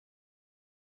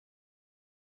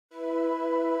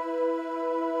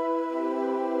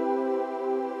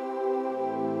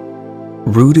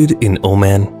Rooted in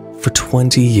Oman for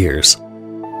 20 years,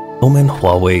 Oman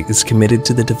Huawei is committed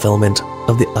to the development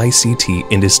of the ICT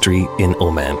industry in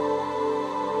Oman.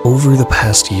 Over the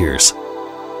past years,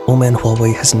 Oman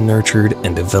Huawei has nurtured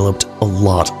and developed a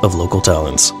lot of local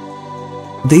talents.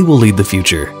 They will lead the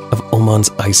future of Oman's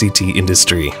ICT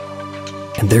industry,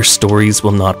 and their stories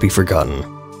will not be forgotten.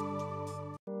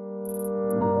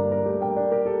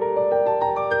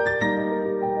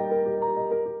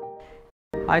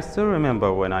 I still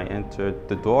remember when I entered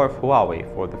the door of Huawei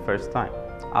for the first time.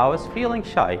 I was feeling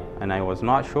shy and I was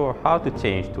not sure how to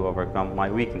change to overcome my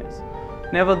weakness.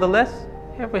 Nevertheless,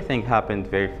 everything happened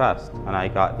very fast and I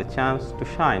got the chance to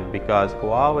shine because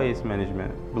Huawei's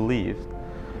management believes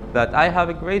that I have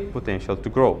a great potential to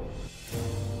grow.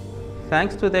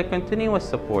 Thanks to their continuous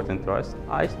support and trust,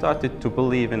 I started to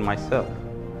believe in myself.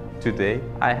 Today,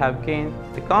 I have gained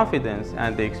the confidence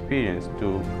and the experience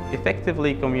to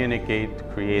effectively communicate to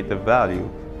create the value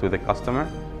to the customer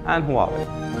and Huawei.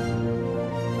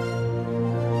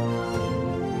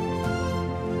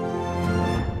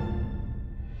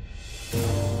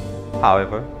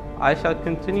 However, I shall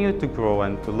continue to grow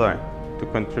and to learn, to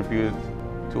contribute,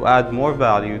 to add more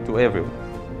value to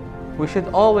everyone. We should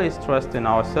always trust in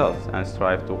ourselves and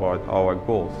strive toward our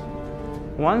goals.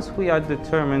 Once we are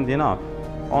determined enough,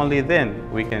 only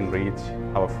then we can reach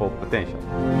our full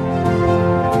potential.